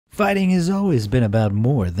Fighting has always been about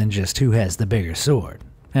more than just who has the bigger sword.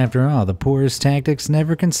 After all, the poorest tactics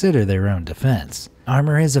never consider their own defense.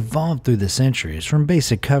 Armor has evolved through the centuries, from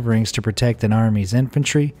basic coverings to protect an army's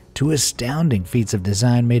infantry, to astounding feats of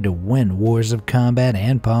design made to win wars of combat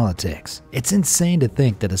and politics. It's insane to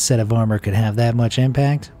think that a set of armor could have that much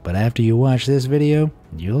impact, but after you watch this video,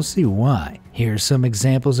 you'll see why. Here are some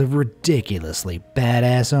examples of ridiculously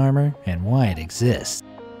badass armor and why it exists.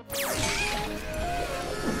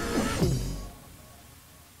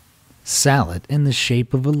 Sallet in the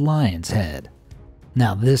shape of a lion's head.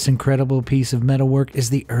 Now this incredible piece of metalwork is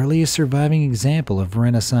the earliest surviving example of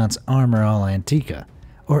Renaissance armor all'antica,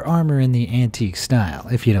 or armor in the antique style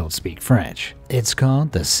if you don't speak French. It's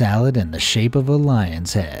called the sallet in the shape of a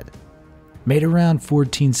lion's head. Made around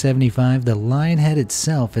 1475, the lion head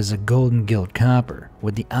itself is a golden gilt copper,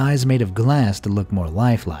 with the eyes made of glass to look more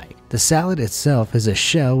lifelike. The sallet itself is a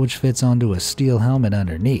shell which fits onto a steel helmet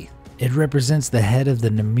underneath. It represents the head of the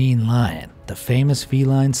Nemean lion, the famous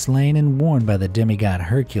feline slain and worn by the demigod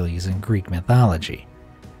Hercules in Greek mythology.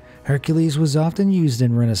 Hercules was often used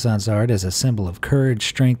in Renaissance art as a symbol of courage,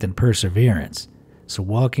 strength, and perseverance. So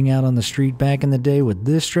walking out on the street back in the day with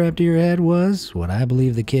this strapped to your head was what I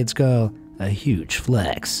believe the kids call a huge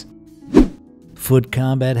flex. Foot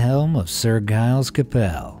combat helm of Sir Giles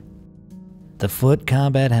Capel. The foot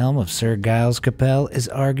combat helm of Sir Giles Capel is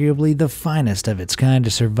arguably the finest of its kind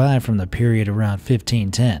to survive from the period around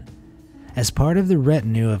 1510. As part of the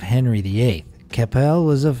retinue of Henry VIII, Capel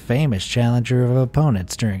was a famous challenger of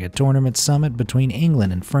opponents during a tournament summit between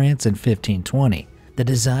England and France in 1520. The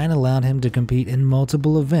design allowed him to compete in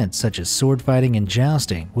multiple events such as sword fighting and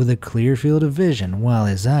jousting with a clear field of vision while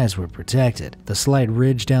his eyes were protected. The slight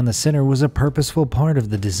ridge down the center was a purposeful part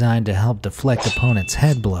of the design to help deflect opponents'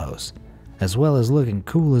 head blows, as well as looking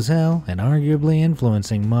cool as hell and arguably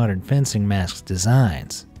influencing modern fencing mask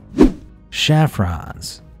designs.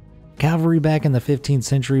 Chaperons. Cavalry back in the 15th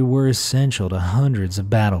century were essential to hundreds of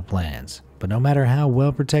battle plans, but no matter how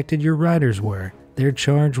well protected your riders were, their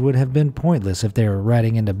charge would have been pointless if they were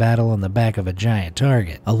riding into battle on the back of a giant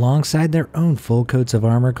target. Alongside their own full coats of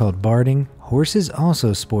armor called barding, horses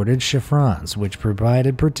also sported chaperons, which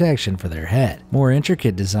provided protection for their head. More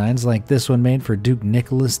intricate designs like this one made for Duke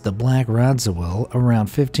Nicholas the Black Radziwill around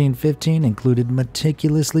 1515 included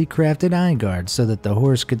meticulously crafted eye guards so that the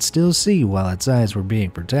horse could still see while its eyes were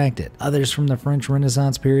being protected. Others from the French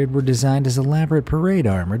Renaissance period were designed as elaborate parade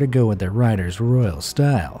armor to go with their riders' royal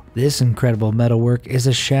style. This incredible metalwork is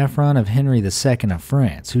a chaperon of Henry II of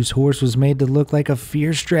France, whose horse was made to look like a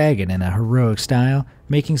fierce dragon in a heroic style,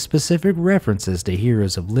 making specific references to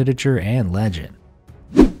heroes of literature and legend.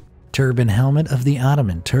 Turban helmet of the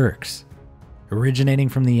Ottoman Turks. Originating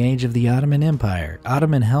from the age of the Ottoman Empire,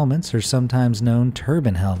 Ottoman helmets, or sometimes known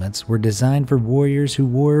turban helmets, were designed for warriors who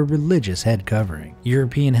wore a religious head covering.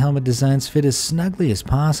 European helmet designs fit as snugly as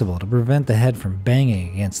possible to prevent the head from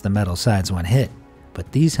banging against the metal sides when hit.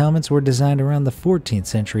 But these helmets were designed around the 14th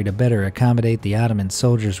century to better accommodate the Ottoman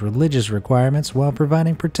soldiers' religious requirements while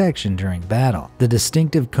providing protection during battle. The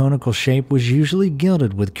distinctive conical shape was usually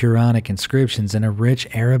gilded with Quranic inscriptions in a rich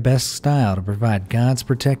arabesque style to provide God's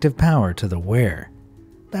protective power to the wearer.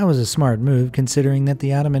 That was a smart move considering that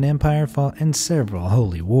the Ottoman Empire fought in several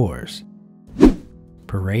holy wars.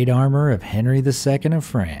 Parade armor of Henry II of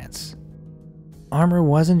France. Armor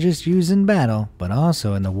wasn't just used in battle, but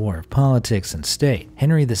also in the war of politics and state.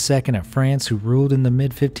 Henry II of France, who ruled in the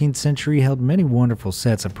mid-15th century, held many wonderful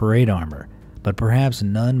sets of parade armor, but perhaps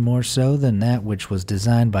none more so than that which was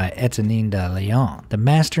designed by Etienne de Lyon. The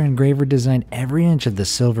master engraver designed every inch of the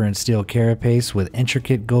silver and steel carapace with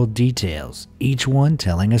intricate gold details, each one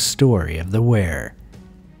telling a story of the wearer.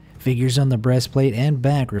 Figures on the breastplate and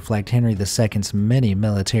back reflect Henry II's many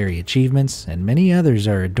military achievements, and many others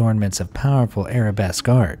are adornments of powerful arabesque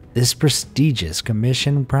art. This prestigious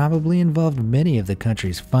commission probably involved many of the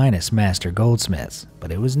country's finest master goldsmiths,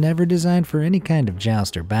 but it was never designed for any kind of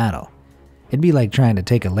joust or battle. It'd be like trying to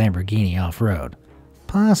take a Lamborghini off-road.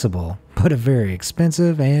 Possible, but a very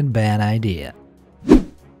expensive and bad idea.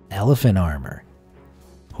 Elephant armor.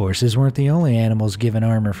 Horses weren't the only animals given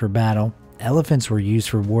armor for battle. Elephants were used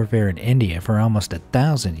for warfare in India for almost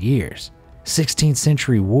 1,000 years. 16th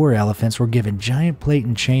century war elephants were given giant plate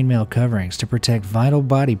and chainmail coverings to protect vital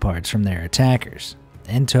body parts from their attackers.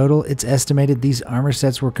 In total, it's estimated these armor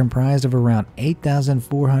sets were comprised of around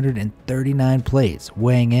 8,439 plates,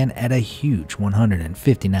 weighing in at a huge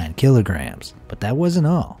 159 kilograms. But that wasn't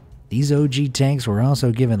all. These OG tanks were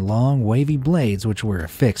also given long, wavy blades which were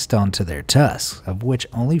affixed onto their tusks, of which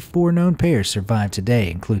only 4 known pairs survive today,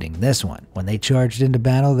 including this one. When they charged into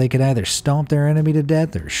battle, they could either stomp their enemy to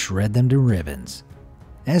death or shred them to ribbons.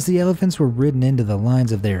 As the elephants were ridden into the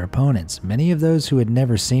lines of their opponents, many of those who had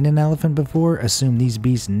never seen an elephant before assumed these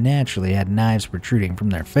beasts naturally had knives protruding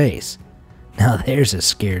from their face. Now there's a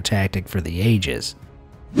scare tactic for the ages.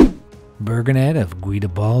 Burgonet of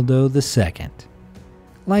Guidobaldo II.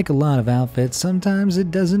 Like a lot of outfits, sometimes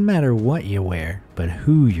it doesn't matter what you wear, but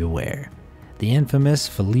who you wear. The infamous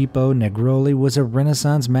Filippo Negroli was a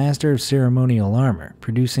Renaissance master of ceremonial armor,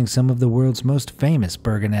 producing some of the world's most famous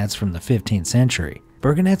burgonets from the 15th century.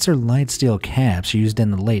 Burgonets are light steel caps used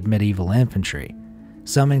in the late medieval infantry.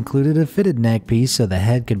 Some included a fitted neck piece so the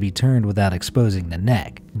head could be turned without exposing the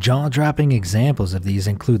neck. Jaw-dropping examples of these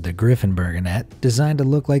include the Griffin burgonet, designed to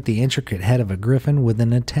look like the intricate head of a griffin with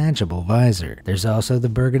an attachable visor. There's also the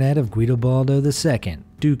burgonet of Guidobaldo II,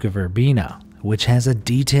 Duke of Urbino, which has a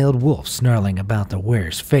detailed wolf snarling about the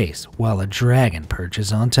wearer's face while a dragon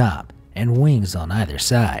perches on top, and wings on either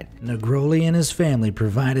side. Negroli and his family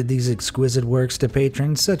provided these exquisite works to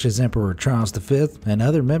patrons such as Emperor Charles V and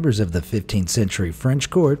other members of the 15th century French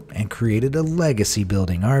court, and created a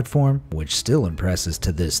legacy-building art form which still impresses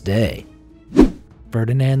to this day.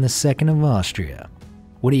 Ferdinand II of Austria.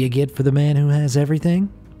 What do you get for the man who has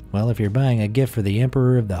everything? Well, if you're buying a gift for the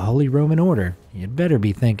Emperor of the Holy Roman Order, you'd better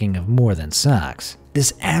be thinking of more than socks.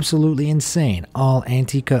 This absolutely insane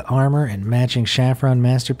all-Antica armor and matching saffron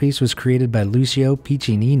masterpiece was created by Lucio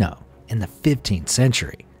Piccinino in the 15th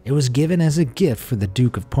century. It was given as a gift for the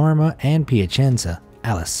Duke of Parma and Piacenza,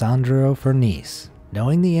 Alessandro Farnese.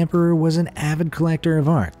 Knowing the Emperor was an avid collector of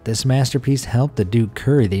art, this masterpiece helped the Duke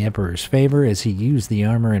curry the Emperor's favor as he used the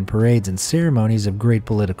armor in parades and ceremonies of great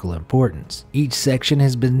political importance. Each section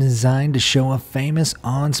has been designed to show a famous,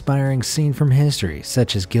 awe-inspiring scene from history,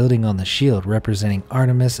 such as gilding on the shield representing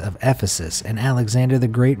Artemis of Ephesus and Alexander the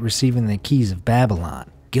Great receiving the keys of Babylon.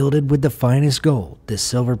 Gilded with the finest gold, this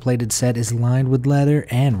silver-plated set is lined with leather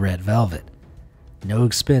and red velvet. No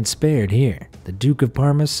expense spared here. The Duke of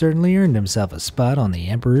Parma certainly earned himself a spot on the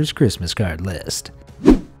Emperor's Christmas card list.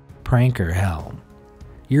 Pranker helm.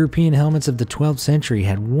 European helmets of the 12th century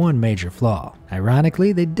had one major flaw.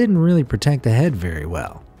 Ironically, they didn't really protect the head very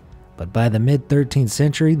well. But by the mid-13th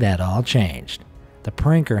century, that all changed. The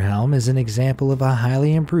pranker helm is an example of a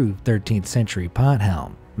highly improved 13th century pot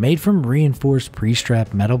helm. Made from reinforced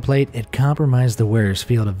pre-strapped metal plate, it compromised the wearer's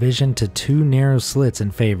field of vision to two narrow slits in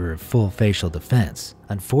favor of full facial defense.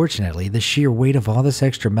 Unfortunately, the sheer weight of all this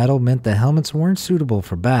extra metal meant the helmets weren't suitable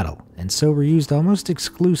for battle, and so were used almost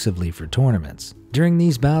exclusively for tournaments. During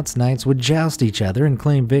these bouts, knights would joust each other and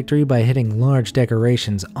claim victory by hitting large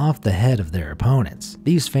decorations off the head of their opponents.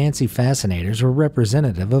 These fancy fascinators were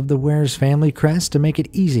representative of the wearer's family crest to make it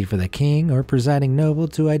easy for the king or presiding noble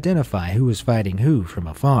to identify who was fighting who from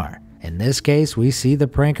afar. In this case, we see the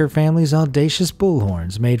pranker family's audacious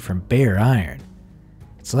bullhorns made from bare iron.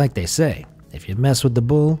 It's like they say, if you mess with the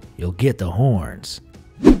bull, you'll get the horns.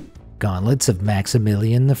 Gauntlets of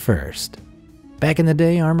Maximilian I. Back in the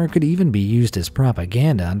day, armor could even be used as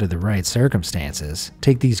propaganda under the right circumstances.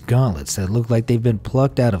 Take these gauntlets that look like they've been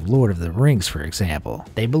plucked out of Lord of the Rings, for example.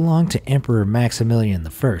 They belong to Emperor Maximilian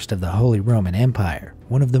I of the Holy Roman Empire,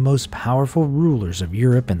 one of the most powerful rulers of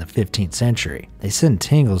Europe in the 15th century. They send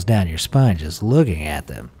tingles down your spine just looking at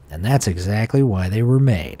them. And that's exactly why they were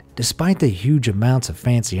made. Despite the huge amounts of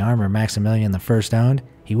fancy armor Maximilian I owned,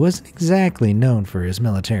 he wasn't exactly known for his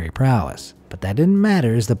military prowess. But that didn't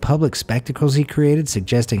matter, as the public spectacles he created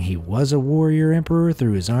suggesting he was a warrior emperor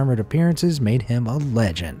through his armored appearances made him a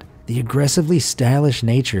legend. The aggressively stylish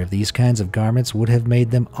nature of these kinds of garments would have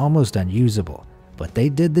made them almost unusable, but they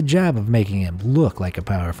did the job of making him look like a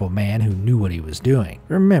powerful man who knew what he was doing.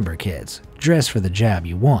 Remember kids, dress for the job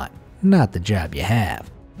you want, not the job you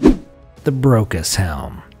have. The Brocas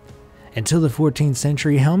helm. Until the 14th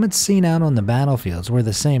century, helmets seen out on the battlefields were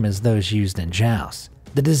the same as those used in jousts.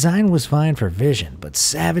 The design was fine for vision, but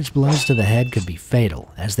savage blows to the head could be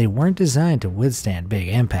fatal, as they weren't designed to withstand big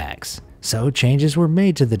impacts. So changes were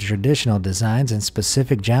made to the traditional designs, and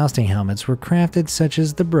specific jousting helmets were crafted, such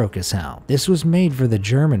as the Brocas helm. This was made for the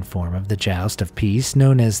German form of the joust of peace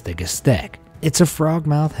known as the Gesteck. It's a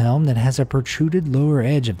frogmouth helm that has a protruded lower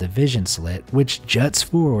edge of the vision slit, which juts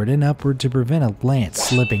forward and upward to prevent a lance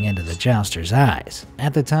slipping into the jouster's eyes.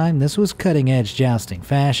 At the time, this was cutting-edge jousting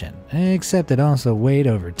fashion, except it also weighed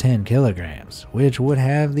over 10 kilograms, which would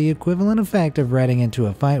have the equivalent effect of riding into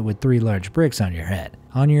a fight with 3 large bricks on your head.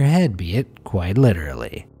 On your head, be it, quite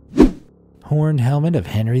literally. Horned helmet of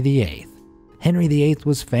Henry VIII. Henry VIII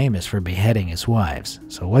was famous for beheading his wives,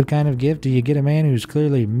 so what kind of gift do you get a man who's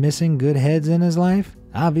clearly missing good heads in his life?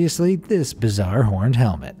 Obviously, this bizarre horned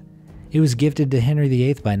helmet. It was gifted to Henry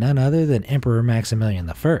VIII by none other than Emperor Maximilian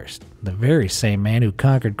I, the very same man who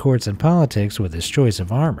conquered courts and politics with his choice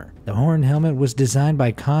of armor. The horn helmet was designed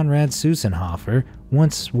by Konrad Sussenhofer,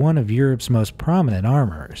 once one of Europe's most prominent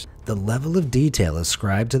armorers. The level of detail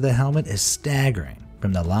ascribed to the helmet is staggering,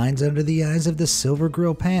 from the lines under the eyes of the silver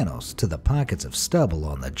grille panels to the pockets of stubble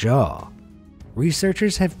on the jaw.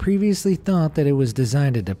 Researchers have previously thought that it was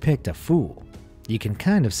designed to depict a fool. You can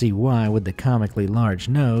kind of see why with the comically large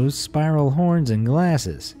nose, spiral horns, and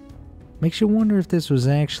glasses. Makes you wonder if this was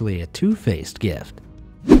actually a two-faced gift.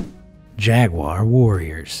 Jaguar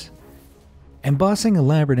warriors. Embossing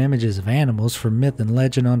elaborate images of animals from myth and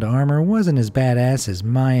legend onto armor wasn't as badass as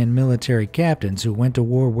Mayan military captains who went to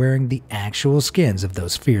war wearing the actual skins of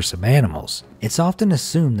those fearsome animals. It's often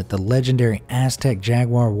assumed that the legendary Aztec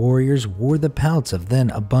jaguar warriors wore the pelts of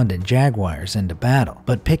then abundant jaguars into battle,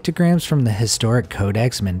 but pictograms from the historic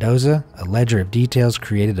Codex Mendoza, a ledger of details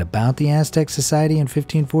created about the Aztec society in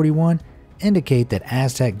 1541, indicate that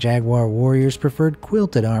Aztec jaguar warriors preferred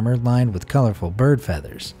quilted armor lined with colorful bird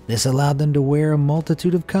feathers. This allowed them to wear a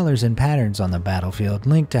multitude of colors and patterns on the battlefield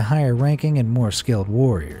linked to higher ranking and more skilled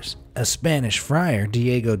warriors. A Spanish friar,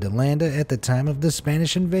 Diego de Landa, at the time of the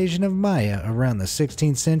Spanish invasion of Maya around the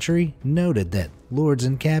 16th century, noted that lords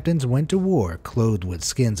and captains went to war clothed with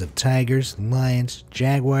skins of tigers, lions,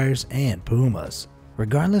 jaguars, and pumas.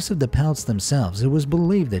 Regardless of the pelts themselves, it was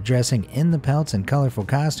believed that dressing in the pelts and colorful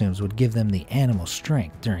costumes would give them the animal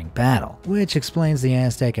strength during battle, which explains the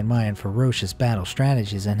Aztec and Mayan ferocious battle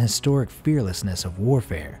strategies and historic fearlessness of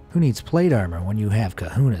warfare. Who needs plate armor when you have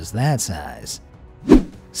kahunas that size?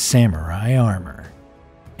 Samurai armor.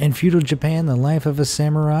 In feudal Japan, the life of a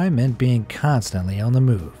samurai meant being constantly on the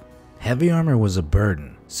move. Heavy armor was a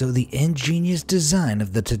burden, so the ingenious design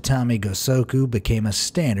of the tatami gosoku became a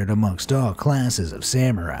standard amongst all classes of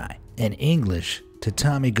samurai. In English,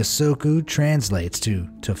 tatami gosoku translates to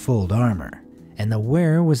fold armor, and the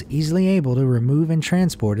wearer was easily able to remove and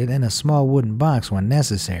transport it in a small wooden box when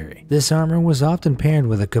necessary. This armor was often paired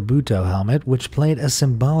with a kabuto helmet, which played a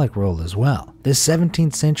symbolic role as well. This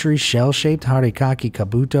 17th century shell-shaped harikaki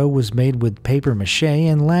kabuto was made with paper mache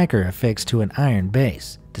and lacquer affixed to an iron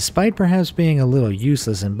base. Despite perhaps being a little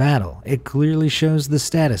useless in battle, it clearly shows the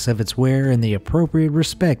status of its wearer and the appropriate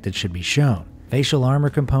respect that should be shown. Facial armor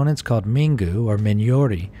components called mingu or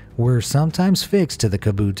minyori were sometimes fixed to the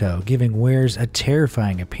kabuto, giving wearers a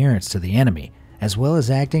terrifying appearance to the enemy, as well as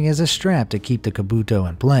acting as a strap to keep the kabuto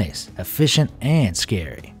in place, efficient and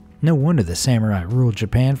scary. No wonder the samurai ruled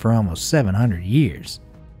Japan for almost 700 years.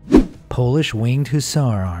 Polish winged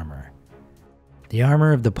hussar armor. The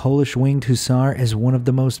armor of the Polish winged hussar is one of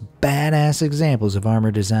the most badass examples of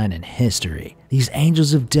armor design in history. These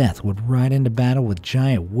angels of death would ride into battle with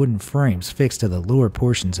giant wooden frames fixed to the lower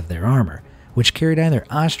portions of their armor, which carried either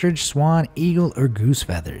ostrich, swan, eagle, or goose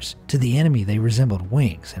feathers. To the enemy they resembled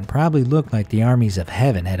wings and probably looked like the armies of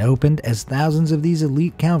heaven had opened as thousands of these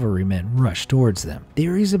elite cavalrymen rushed towards them.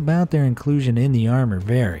 Theories about their inclusion in the armor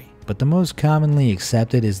vary, but the most commonly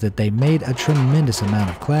accepted is that they made a tremendous amount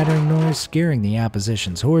of clattering noise, scaring the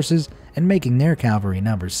opposition's horses and making their cavalry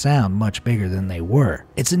numbers sound much bigger than they were.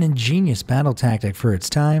 It's an ingenious battle tactic for its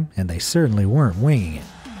time, and they certainly weren't winging it.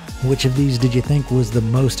 Which of these did you think was the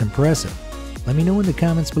most impressive? Let me know in the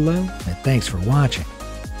comments below, and thanks for watching.